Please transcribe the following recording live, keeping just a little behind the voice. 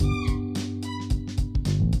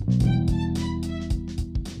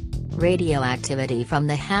radioactivity from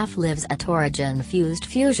the half-lives at origin fused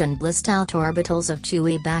fusion blissed out orbitals of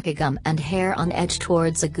chewy bakigum and hair on edge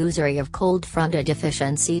towards a goosery of cold-fronted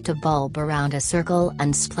efficiency to bulb around a circle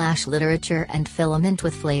and splash literature and filament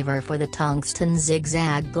with flavor for the tungsten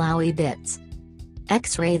zigzag glowy bits.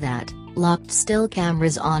 X-ray that, locked still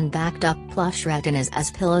cameras on backed up plush retinas as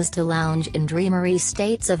pillows to lounge in dreamery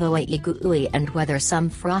states of ooey and weather some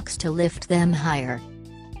frocks to lift them higher.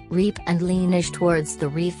 Reap and leanish towards the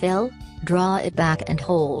refill, draw it back and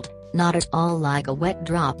hold, not at all like a wet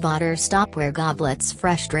drop water stop where goblets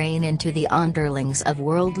fresh drain into the underlings of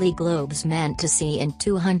worldly globes meant to see in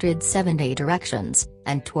 270 directions,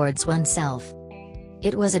 and towards oneself.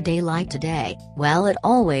 It was a day like today, well it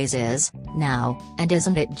always is, now, and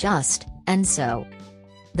isn't it just, and so.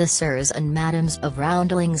 The sirs and madams of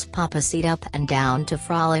roundlings pop a seat up and down to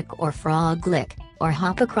frolic or frog lick, or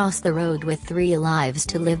hop across the road with 3 lives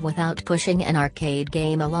to live without pushing an arcade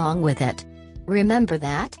game along with it. Remember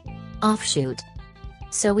that? Offshoot.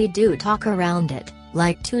 So we do talk around it,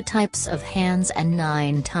 like 2 types of hands and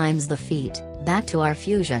 9 times the feet, back to our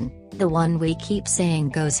fusion, the one we keep saying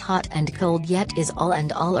goes hot and cold yet is all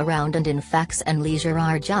and all around and in facts and leisure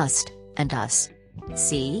are just, and us.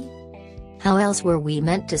 See? How else were we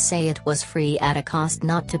meant to say it was free at a cost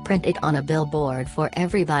not to print it on a billboard for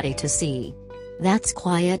everybody to see? That's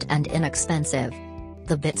quiet and inexpensive.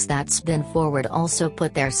 The bits that spin forward also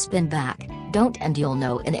put their spin back, don't, and you'll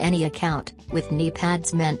know in any account, with knee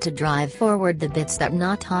pads meant to drive forward the bits that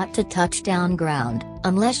not hot to touch down ground,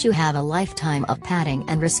 unless you have a lifetime of padding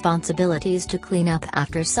and responsibilities to clean up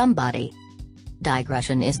after somebody.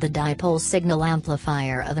 Digression is the dipole signal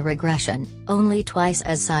amplifier of the regression, only twice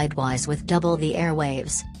as sidewise with double the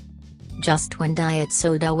airwaves. Just when diet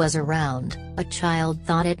soda was around, a child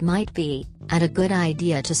thought it might be, and a good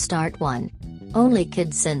idea to start one. Only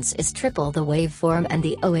Kid Sense is triple the waveform and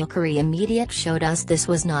the Oilcurry immediate showed us this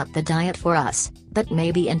was not the diet for us, but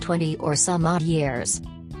maybe in 20 or some odd years.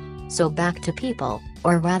 So back to people,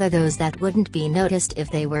 or rather those that wouldn't be noticed if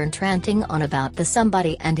they weren't ranting on about the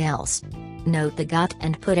somebody and else. Note the got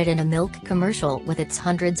and put it in a milk commercial with its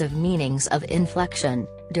hundreds of meanings of inflection,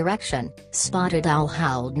 direction, spotted owl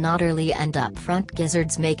howled not early and upfront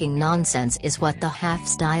gizzards making nonsense is what the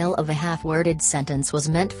half-style of a half-worded sentence was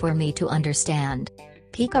meant for me to understand.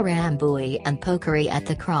 Peekarambooey and pokery at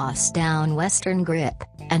the cross down western grip,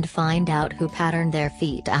 and find out who patterned their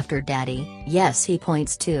feet after daddy, yes he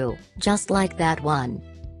points to, just like that one.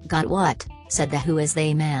 Got what? Said the who is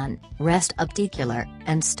they man, rest particular,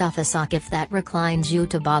 and stuff a sock if that reclines you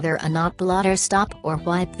to bother a not blotter stop or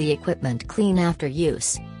wipe the equipment clean after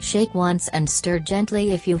use, shake once and stir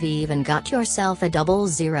gently if you've even got yourself a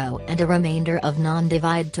 00 and a remainder of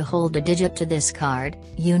non-divide to hold a digit to this card,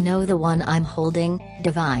 you know the one I'm holding,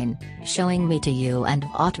 divine, showing me to you and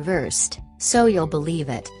ought versed, so you'll believe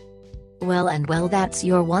it. Well and well that's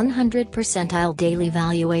your 100 percentile daily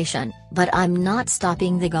valuation, but I'm not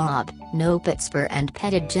stopping the gob, no Pittsburgh and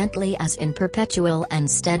petted gently as in perpetual and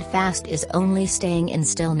steadfast is only staying in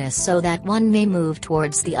stillness so that one may move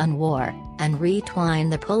towards the unwar, and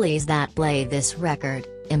retwine the pulleys that play this record,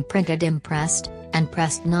 imprinted impressed, and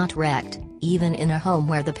pressed not wrecked, even in a home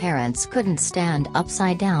where the parents couldn't stand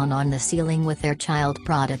upside down on the ceiling with their child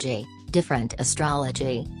prodigy. Different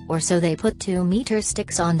astrology, or so they put 2-meter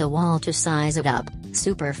sticks on the wall to size it up,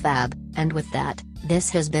 super fab, and with that, this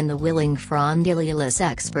has been the willing frondulous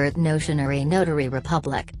expert notionary notary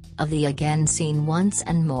republic, of the again seen once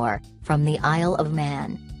and more, from the Isle of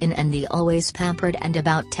Man, in and the always pampered and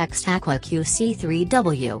about Textaqua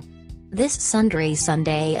QC3W. This sundry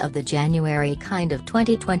Sunday of the January kind of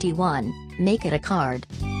 2021, make it a card.